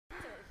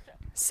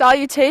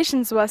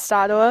Salutations, West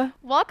Ottawa.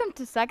 Welcome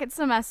to second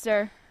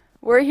semester.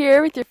 We're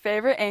here with your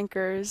favorite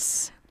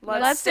anchors.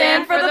 Let's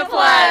stand for the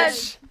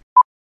pledge.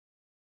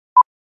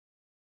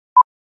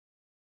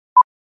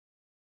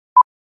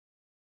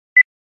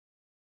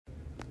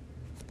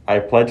 I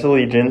pledge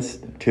allegiance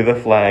to the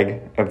flag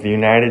of the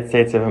United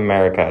States of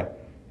America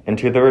and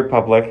to the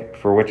republic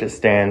for which it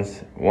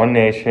stands, one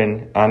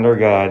nation, under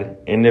God,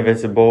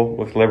 indivisible,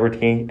 with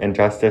liberty and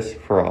justice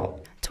for all.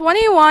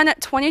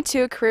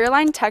 21-22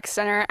 CareerLine Tech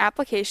Center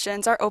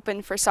applications are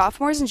open for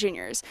sophomores and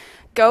juniors.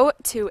 Go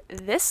to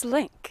this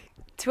link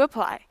to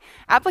apply.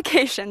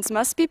 Applications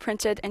must be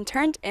printed and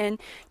turned in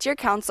to your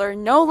counselor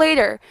no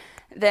later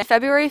than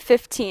February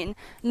 15.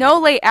 No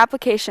late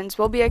applications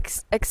will be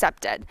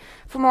accepted.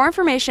 For more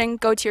information,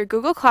 go to your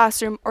Google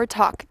Classroom or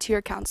talk to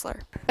your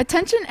counselor.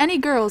 Attention any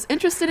girls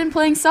interested in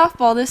playing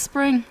softball this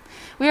spring.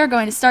 We are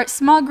going to start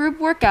small group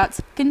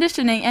workouts,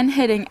 conditioning, and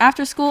hitting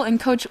after school in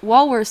Coach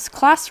Walworth's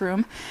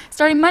classroom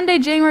starting Monday,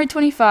 January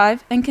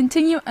 25 and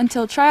continue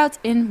until tryouts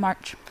in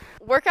March.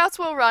 Workouts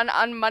will run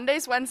on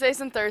Mondays,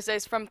 Wednesdays, and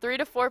Thursdays from 3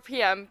 to 4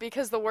 p.m.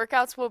 Because the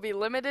workouts will be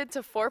limited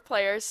to 4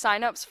 players,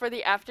 sign-ups for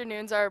the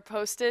afternoons are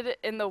posted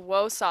in the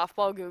WO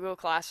Softball Google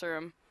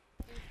Classroom.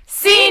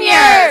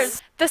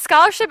 Seniors! The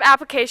scholarship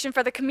application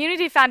for the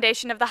Community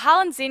Foundation of the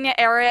Holland-Xenia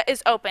area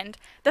is opened.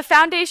 The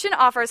foundation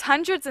offers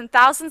hundreds and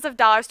thousands of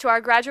dollars to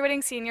our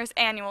graduating seniors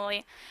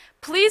annually.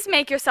 Please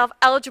make yourself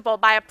eligible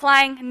by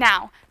applying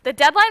now. The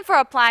deadline for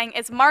applying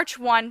is March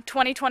 1,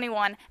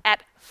 2021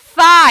 at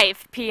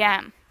 5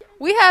 p.m.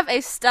 We have a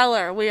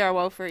stellar We Are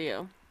Woe for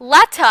you.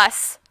 Let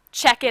us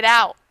check it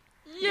out.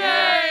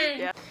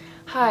 Yay!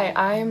 Hi,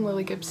 I'm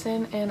Lily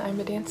Gibson and I'm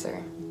a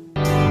dancer.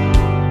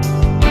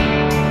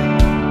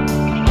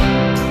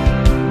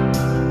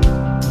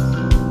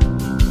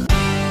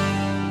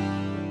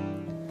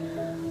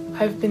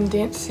 I've been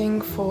dancing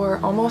for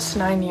almost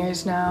 9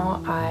 years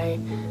now. I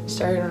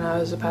started when I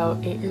was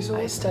about 8 years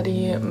old. I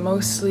study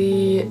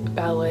mostly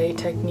ballet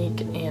technique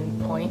and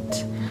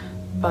pointe,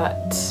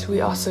 but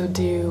we also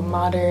do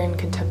modern,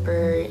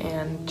 contemporary,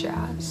 and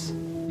jazz.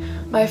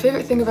 My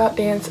favorite thing about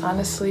dance,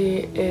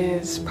 honestly,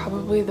 is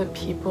probably the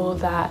people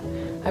that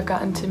I've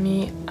gotten to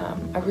meet.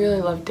 I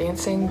really love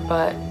dancing,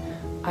 but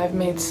I've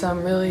made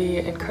some really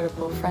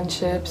incredible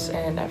friendships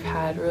and I've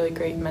had really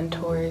great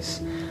mentors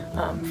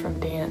from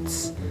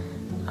dance.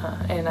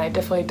 And I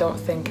definitely don't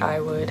think I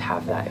would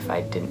have that if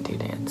I didn't do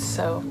dance.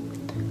 So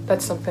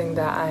that's something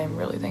that I'm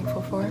really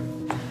thankful for.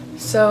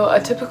 So a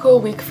typical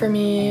week for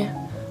me,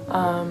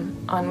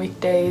 on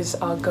weekdays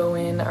I'll go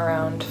in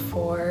around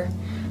 4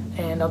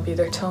 and I'll be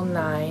there till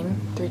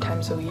 9, 3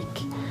 times a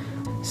week.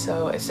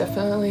 So it's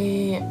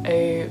definitely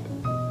a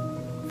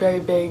very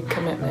big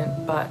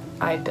commitment, but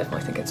I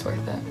definitely think it's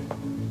worth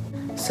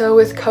it. So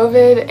with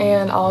COVID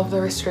and all of the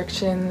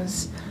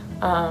restrictions,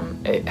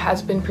 it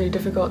has been pretty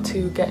difficult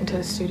to get into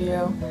the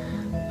studio.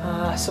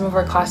 Some of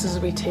our classes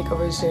we take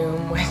over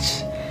Zoom,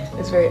 which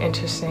is very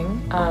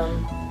interesting.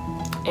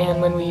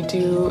 And when we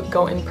do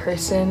go in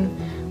person,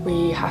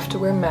 we have to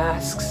wear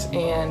masks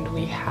and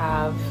we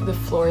have the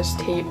floors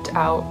taped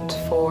out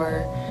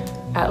for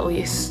at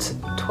least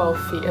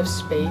 12 feet of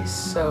space,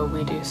 so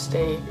we do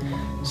stay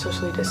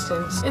socially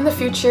distanced. In the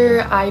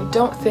future, I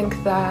don't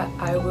think that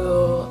I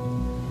will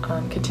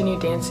continue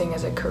dancing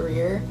as a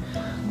career,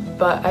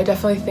 but I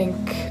definitely think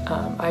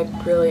I'd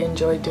really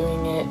enjoy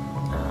doing it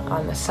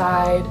on the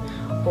side,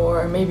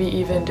 or maybe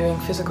even doing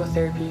physical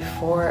therapy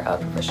for a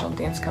professional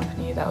dance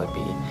company. That would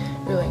be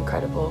really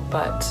incredible.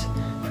 But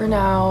for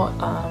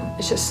now,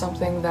 it's just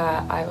something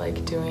that I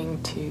like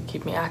doing to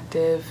keep me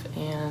active,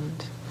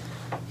 and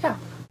yeah.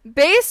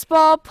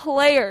 Baseball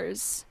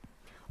players.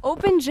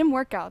 Open gym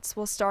workouts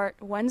will start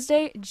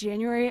Wednesday,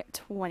 January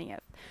 20th.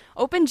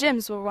 Open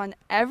gyms will run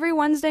every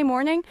Wednesday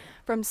morning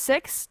from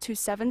 6 to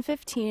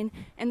 7:15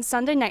 and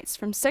Sunday nights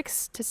from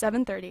 6 to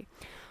 7:30.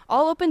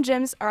 All open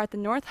gyms are at the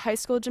North High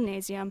School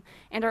Gymnasium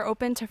and are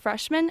open to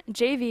freshmen,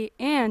 JV,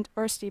 and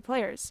varsity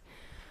players.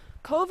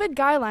 COVID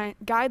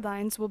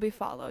guidelines will be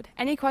followed.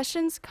 Any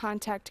questions,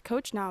 contact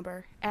Coach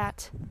Nauber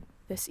at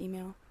this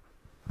email.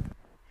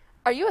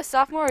 Are you a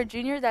sophomore or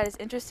junior that is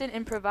interested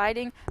in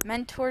providing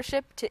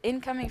mentorship to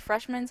incoming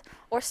freshmen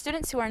or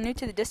students who are new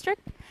to the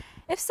district?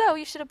 If so,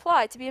 you should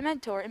apply to be a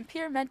mentor in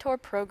Peer Mentor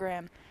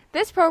Program.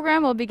 This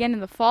program will begin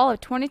in the fall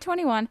of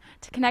 2021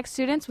 to connect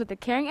students with the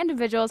caring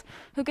individuals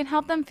who can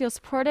help them feel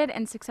supported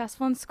and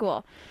successful in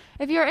school.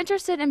 If you are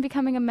interested in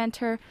becoming a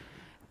mentor,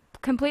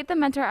 complete the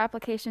mentor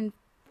application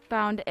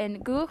found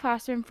in Google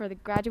Classroom for the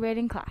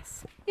graduating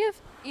class.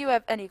 If you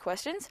have any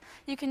questions,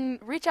 you can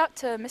reach out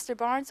to Mr.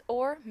 Barnes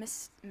or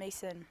Miss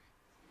Mason.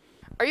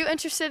 Are you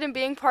interested in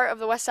being part of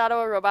the West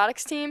Ottawa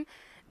robotics team?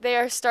 They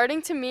are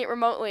starting to meet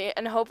remotely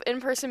and hope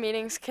in-person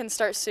meetings can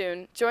start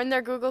soon. Join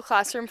their Google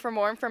Classroom for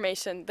more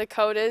information. The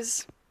code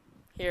is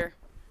here.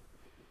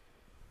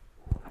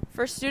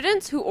 For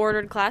students who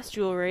ordered class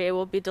jewelry, it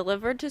will be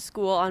delivered to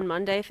school on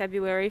Monday,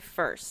 February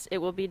 1st. It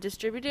will be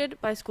distributed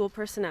by school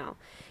personnel.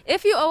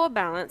 If you owe a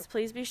balance,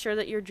 please be sure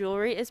that your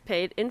jewelry is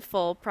paid in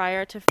full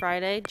prior to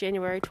Friday,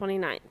 January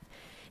 29th.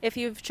 If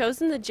you've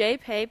chosen the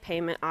JPay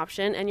payment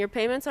option and your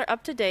payments are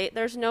up to date,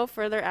 there's no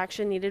further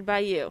action needed by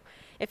you.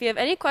 If you have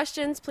any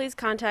questions, please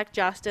contact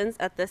Jostens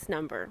at this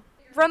number.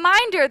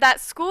 Reminder that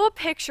school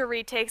picture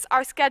retakes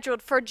are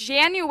scheduled for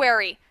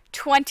January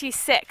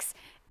 26.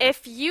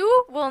 If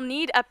you will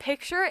need a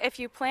picture if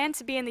you plan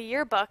to be in the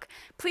yearbook,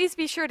 please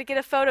be sure to get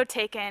a photo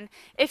taken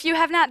if you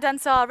have not done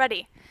so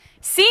already.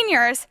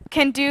 Seniors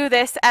can do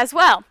this as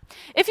well.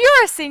 If you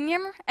are a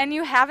senior and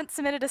you haven't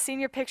submitted a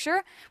senior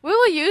picture, we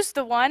will use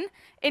the one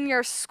in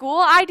your school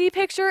ID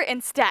picture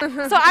instead.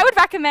 So I would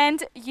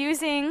recommend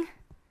using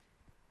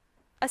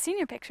a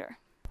senior picture.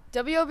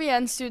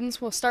 WOBN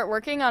students will start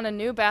working on a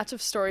new batch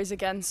of stories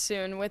again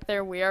soon with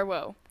their We Are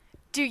Woe.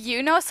 Do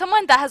you know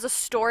someone that has a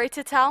story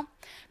to tell?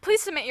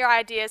 Please submit your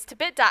ideas to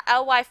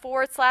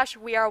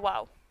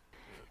bit.ly/wearewoe.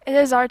 It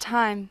is our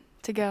time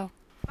to go.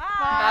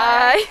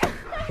 Bye.